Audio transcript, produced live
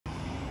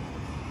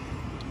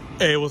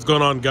Hey, what's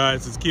going on,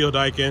 guys? It's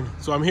Kiodiekin.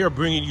 So I'm here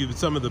bringing you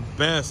some of the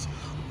best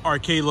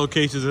arcade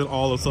locations in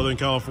all of Southern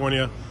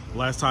California.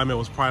 Last time it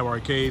was Prime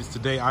Arcades.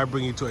 Today I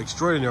bring you to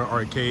Extraordinaire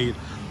Arcade,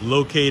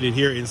 located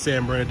here in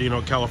San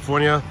Bernardino,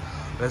 California.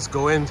 Let's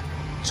go in,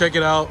 check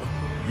it out.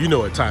 You know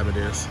what time it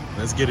is.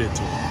 Let's get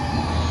into it.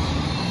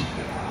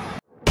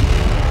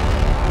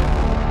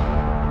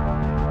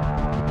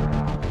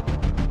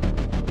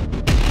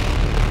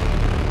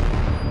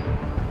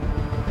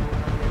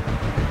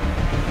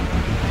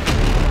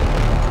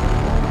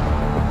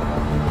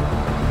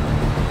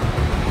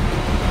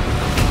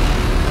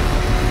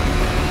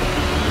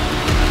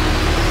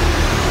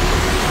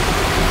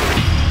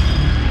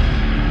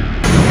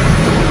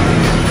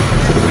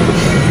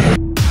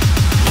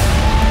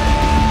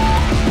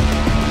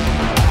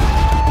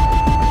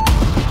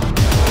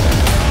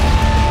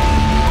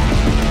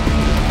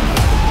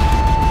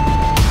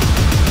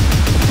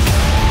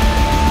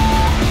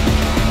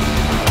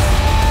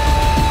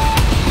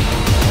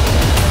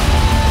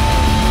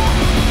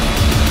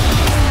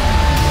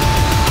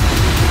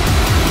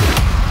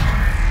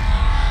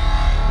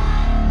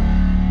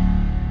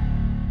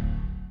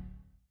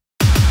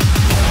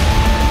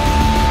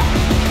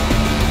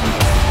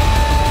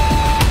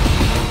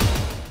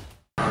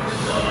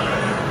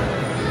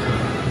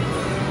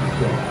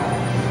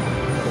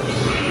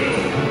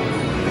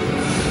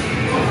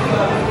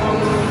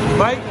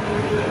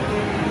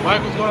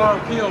 Mike, what's going on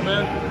with Keo,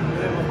 man?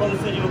 Yeah, my brother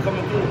said you were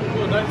coming through.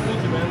 Cool, nice to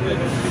meet you, man.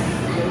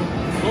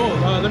 Yeah. Cool.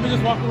 Let me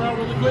just walk around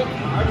really quick.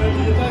 I got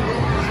you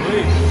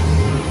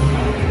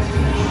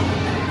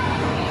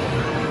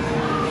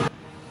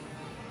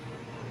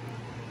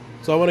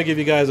Sweet. So I want to give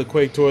you guys a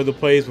quick tour of the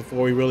place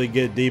before we really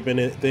get deep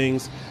into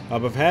things.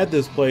 I've had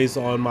this place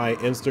on my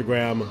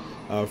Instagram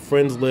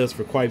friends list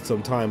for quite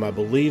some time. I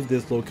believe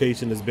this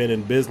location has been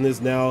in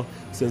business now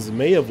since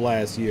May of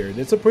last year, and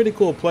it's a pretty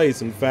cool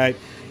place. In fact,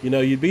 you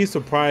know, you'd be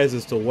surprised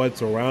as to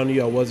what's around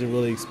you. I wasn't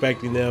really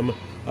expecting them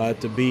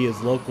to be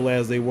as local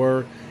as they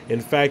were.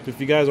 In fact,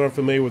 if you guys aren't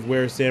familiar with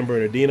where San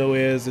Bernardino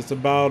is, it's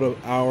about an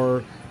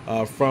hour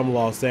from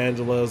Los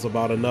Angeles,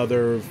 about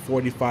another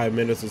 45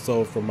 minutes or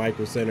so from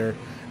Micro Center,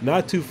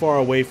 not too far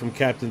away from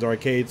Captain's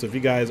Arcade. So if you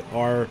guys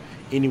are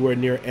anywhere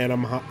near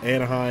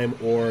Anaheim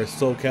or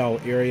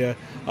SoCal area,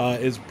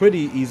 it's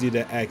pretty easy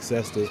to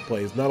access this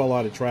place. Not a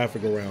lot of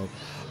traffic around.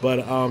 But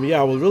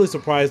yeah, I was really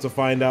surprised to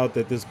find out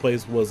that this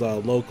place was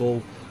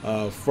local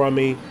from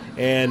me,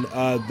 and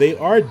they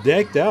are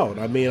decked out.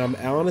 I mean, I'm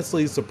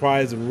honestly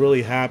surprised and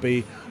really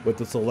happy with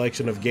the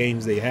selection of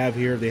games they have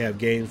here. They have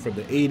games from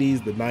the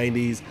 80s, the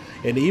 90s,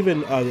 and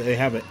even they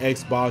have an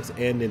Xbox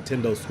and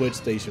Nintendo Switch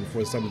station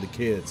for some of the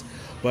kids.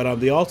 But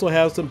they also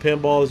have some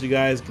pinballs, you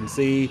guys can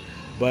see.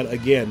 But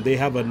again, they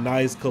have a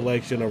nice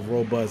collection of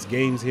robust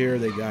games here.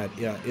 They got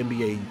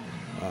NBA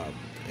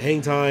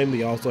Hang Time.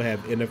 They also have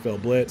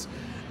NFL Blitz.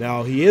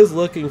 Now, he is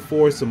looking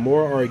for some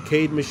more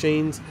arcade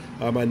machines.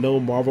 I know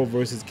Marvel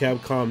vs.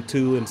 Capcom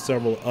 2 and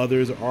several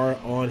others are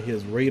on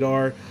his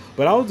radar,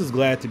 but I was just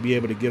glad to be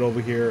able to get over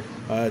here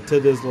to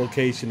this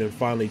location and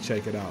finally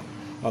check it out.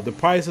 The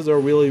prices are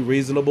really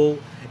reasonable,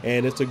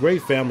 and it's a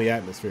great family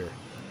atmosphere.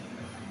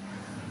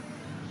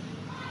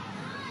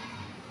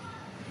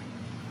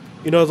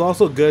 You know, it's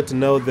also good to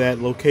know that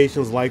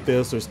locations like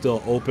this are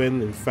still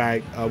open. In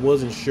fact, I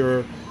wasn't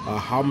sure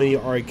how many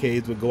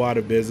arcades would go out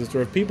of business,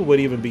 or if people would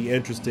even be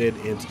interested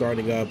in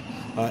starting up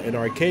an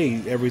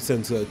arcade ever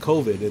since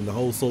COVID and the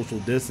whole social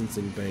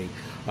distancing thing,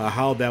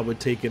 how that would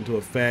take into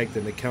effect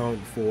and account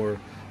for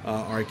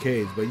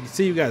arcades. But you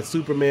see, you got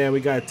Superman,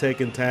 we got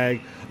Tekken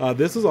Tag.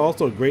 This is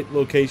also a great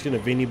location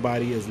if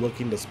anybody is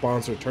looking to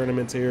sponsor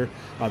tournaments here.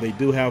 They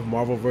do have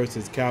Marvel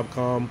vs.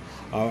 Capcom.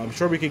 I'm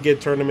sure we could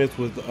get tournaments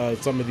with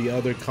some of the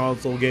other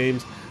console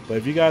games, but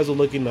if you guys are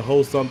looking to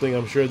host something,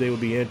 I'm sure they would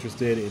be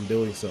interested in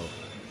doing so.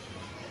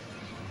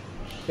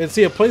 And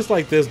see, a place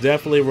like this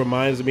definitely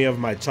reminds me of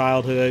my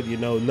childhood. You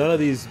know, none of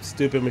these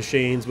stupid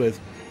machines with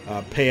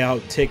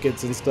payout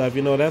tickets and stuff,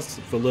 you know, that's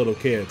for little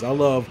kids. I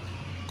love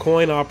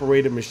coin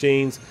operated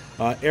machines.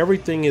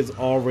 Everything is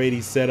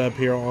already set up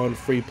here on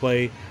Free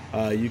Play.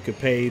 You could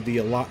pay the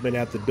allotment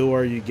at the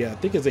door. You get, I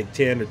think it's like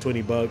 10 or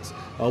 20 bucks.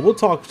 We'll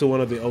talk to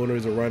one of the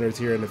owners or runners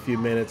here in a few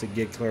minutes and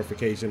get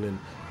clarification and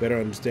better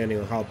understanding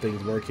of how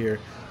things work here.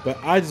 But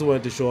I just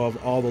wanted to show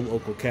off all the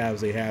local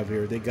cabs they have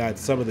here. They got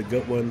some of the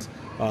good ones,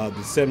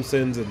 the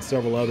Simpsons and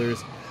several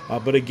others.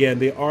 But again,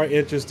 they are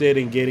interested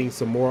in getting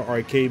some more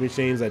arcade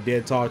machines. I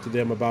did talk to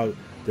them about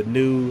the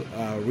new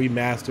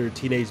remastered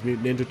Teenage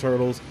Mutant Ninja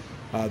Turtles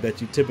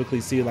that you typically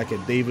see like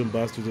at Dave &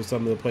 Buster's or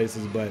some of the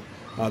places, but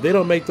they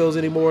don't make those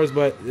anymore,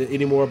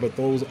 but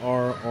those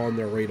are on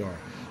their radar.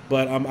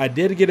 But I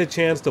did get a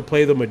chance to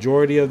play the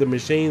majority of the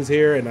machines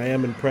here, and I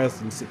am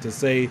impressed to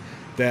say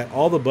that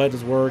all the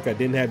buttons work. I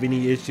didn't have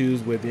any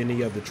issues with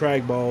any of the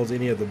trackballs,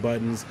 any of the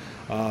buttons.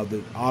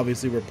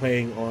 Obviously, we're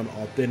playing on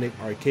authentic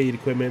arcade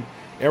equipment.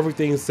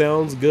 Everything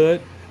sounds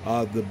good.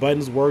 The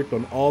buttons worked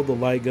on all the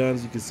light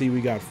guns. You can see we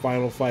got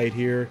Final Fight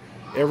here.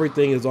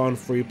 Everything is on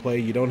free play.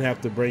 You don't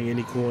have to bring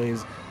any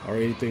coins or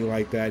anything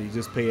like that. You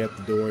just pay at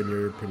the door and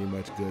you're pretty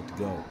much good to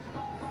go.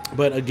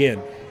 But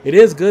again, it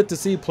is good to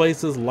see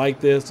places like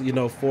this, you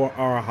know, for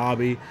our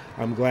hobby.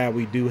 I'm glad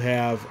we do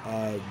have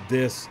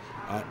this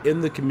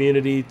in the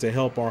community to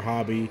help our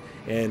hobby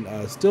and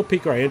still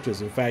pique our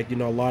interest. In fact, you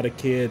know, a lot of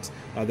kids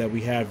that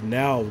we have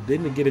now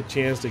didn't get a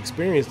chance to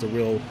experience the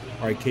real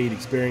arcade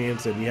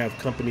experience, and you have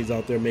companies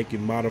out there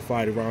making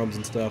modified ROMs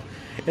and stuff,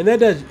 and that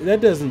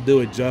doesn't do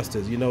it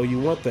justice. You know, you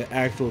want the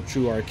actual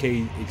true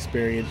arcade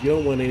experience. You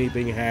don't want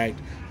anything hacked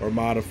or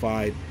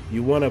modified.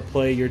 You want to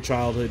play your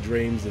childhood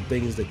dreams and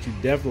things that you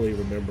definitely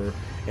remember.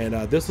 And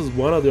this is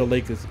one of their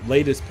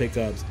latest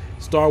pickups,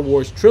 Star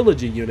Wars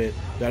Trilogy unit,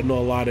 that I know a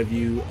lot of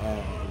you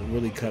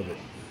really covet.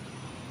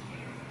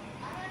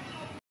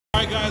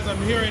 Alright guys,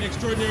 I'm here at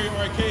Extraordinary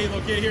Arcade,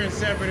 located here in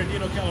San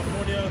Bernardino,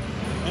 California.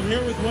 I'm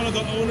here with one of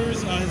the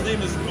owners. His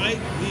name is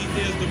Mike. He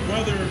is the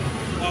brother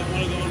of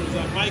one of the owners.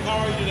 Mike, how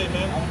are you today,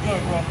 man? I'm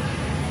good, bro.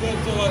 Good.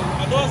 So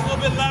I know it's a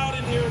little bit loud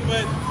in here,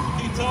 but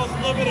can you tell us a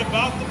little bit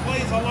about the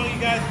place? How long you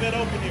guys been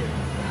open here?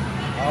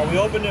 We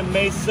opened in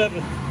May 7th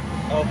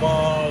of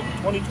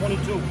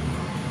 2022. All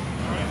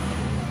right.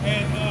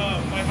 And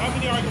like, how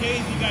many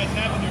arcades do you guys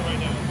have in here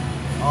right now?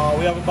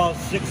 We have about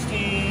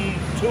 62,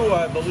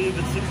 I believe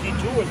it's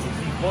 62 or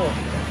 64.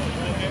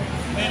 Okay.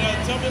 And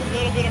tell me a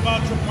little bit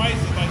about your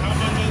prices. Like, how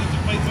much is it to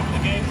play some of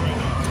the games right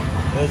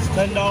now? It's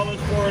 $10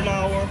 for an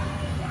hour,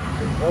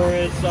 or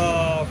it's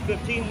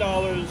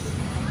 $15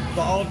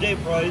 the all-day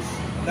price.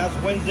 And that's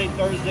Wednesday,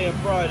 Thursday, and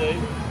Friday.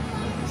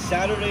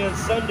 Saturday and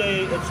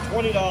Sunday, it's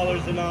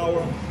 $20 an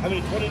hour. I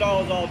mean,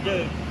 $20 all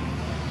day,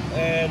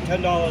 and $10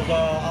 an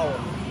hour.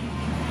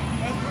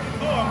 That's pretty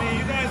cool. I mean,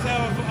 you guys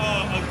have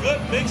a good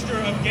mixture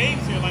of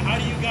games here. Like, how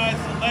do you guys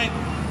select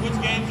which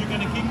games you're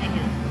going to keep in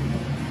here?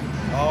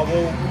 Well,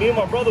 me and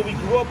my brother, we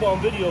grew up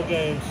on video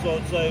games, so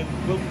it's like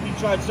we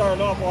tried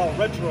starting off all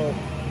retro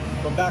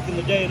from back in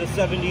the day, the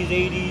 70s,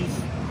 80s,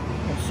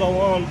 and so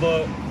on,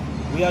 but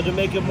we had to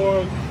make it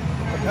more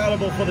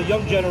compatible for the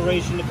young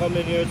generation to come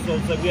in here, so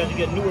it's like we had to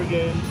get newer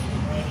games.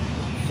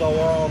 So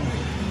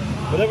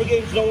whatever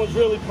games no one's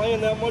really playing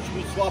that much,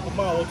 we swap them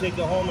out. We'll take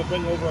it home and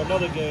bring over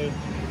another game.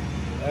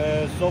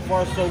 And so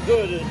far so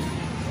good.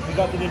 We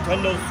got the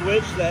Nintendo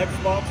Switch, the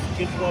Xbox,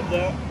 kids love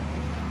that.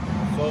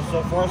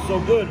 So far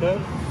so good, man.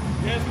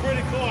 Yeah, it's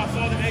pretty cool. I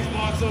saw the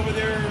Xbox over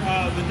there,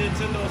 the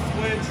Nintendo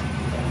Switch,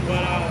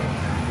 but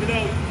you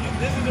know,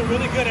 this is a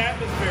really good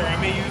atmosphere. I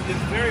mean,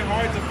 it's very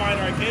hard to find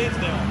arcades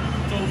now.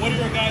 So what are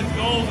your guys'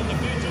 goals in the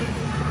future?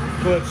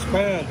 To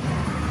expand,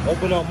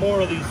 open up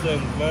more of these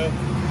things, man.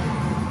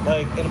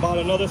 Like in about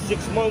another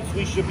 6 months,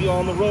 we should be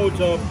on the road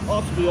to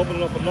possibly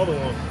opening up another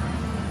one.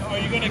 Are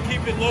you going to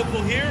keep it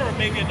local here, or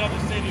maybe another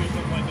city or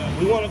something like that?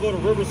 We want to go to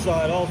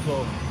Riverside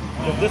also.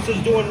 If this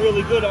is doing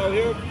really good out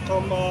here,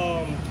 come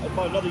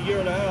about another year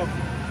and a half,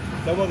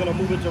 then we're going to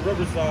move it to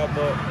Riverside.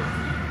 But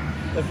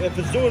if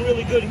it's doing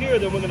really good here,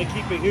 then we're going to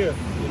keep it here,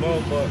 you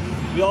know. But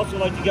we also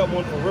like to get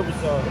one for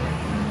Riverside.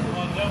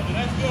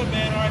 That's good,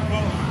 man. All right,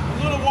 well,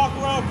 we're going to walk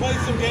around, play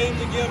some games,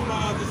 and give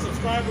the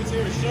subscribers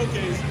here a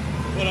showcase.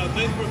 But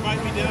thanks for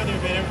inviting me down here,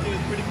 man. Everything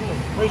is pretty cool.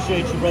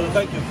 Appreciate you, brother.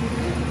 Thank you.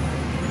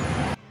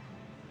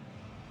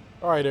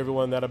 All right,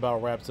 everyone, that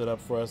about wraps it up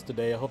for us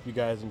today. I hope you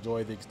guys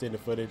enjoyed the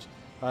extended footage.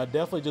 I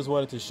definitely just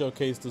wanted to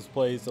showcase this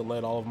place and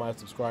let all of my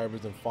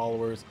subscribers and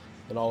followers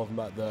and all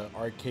of the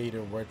arcade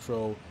and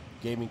retro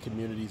gaming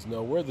communities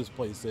know where this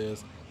place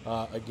is.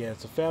 Again,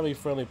 it's a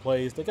family-friendly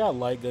place. They got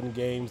light gun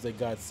games. They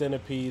got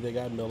Centipede. They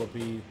got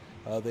Millipede.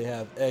 They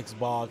have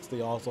Xbox.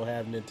 They also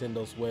have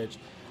Nintendo Switch.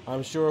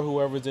 I'm sure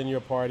whoever's in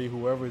your party,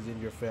 whoever's in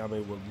your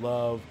family would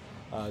love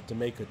to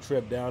make a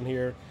trip down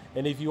here.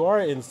 And if you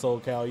are in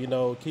SoCal, you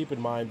know, keep in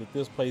mind that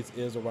this place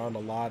is around a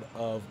lot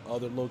of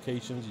other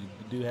locations. You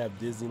do have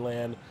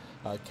Disneyland,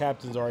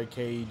 Captain's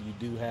Arcade. You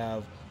do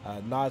have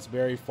Knott's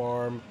Berry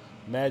Farm,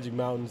 Magic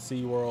Mountain,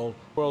 SeaWorld,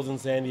 World's in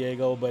San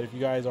Diego. But if you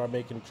guys are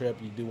making a trip,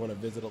 you do want to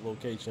visit a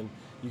location,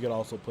 you can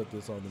also put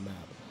this on the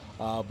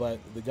map. But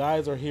the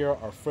guys are here,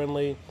 are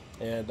friendly,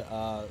 and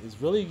it's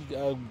really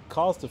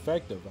cost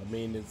effective. I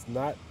mean, it's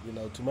not, you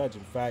know, too much.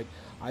 In fact,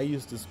 I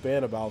used to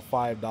spend about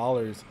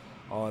 $5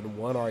 on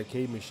one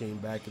arcade machine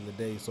back in the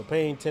day. So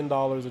paying $10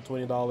 or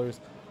 $20,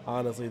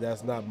 honestly,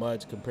 that's not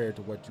much compared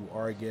to what you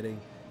are getting,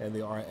 and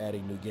they are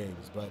adding new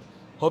games. But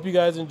hope you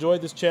guys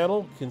enjoyed this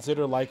channel.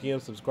 Consider liking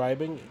and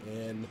subscribing,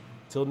 and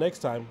until next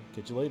time,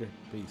 catch you later.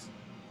 Peace.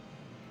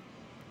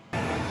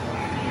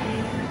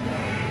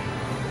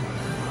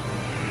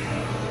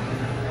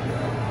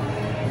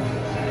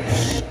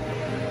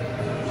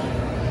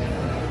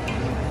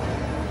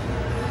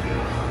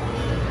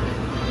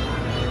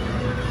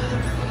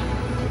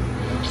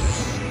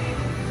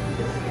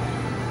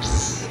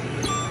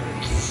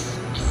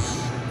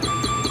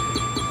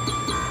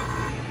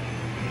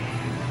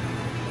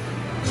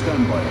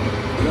 Stand by.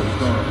 Jet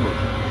star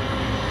approaching.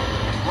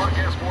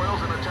 Broadcast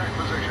foils in attack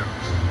position.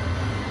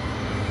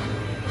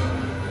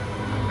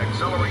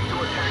 Accelerate to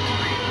attack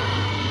speed.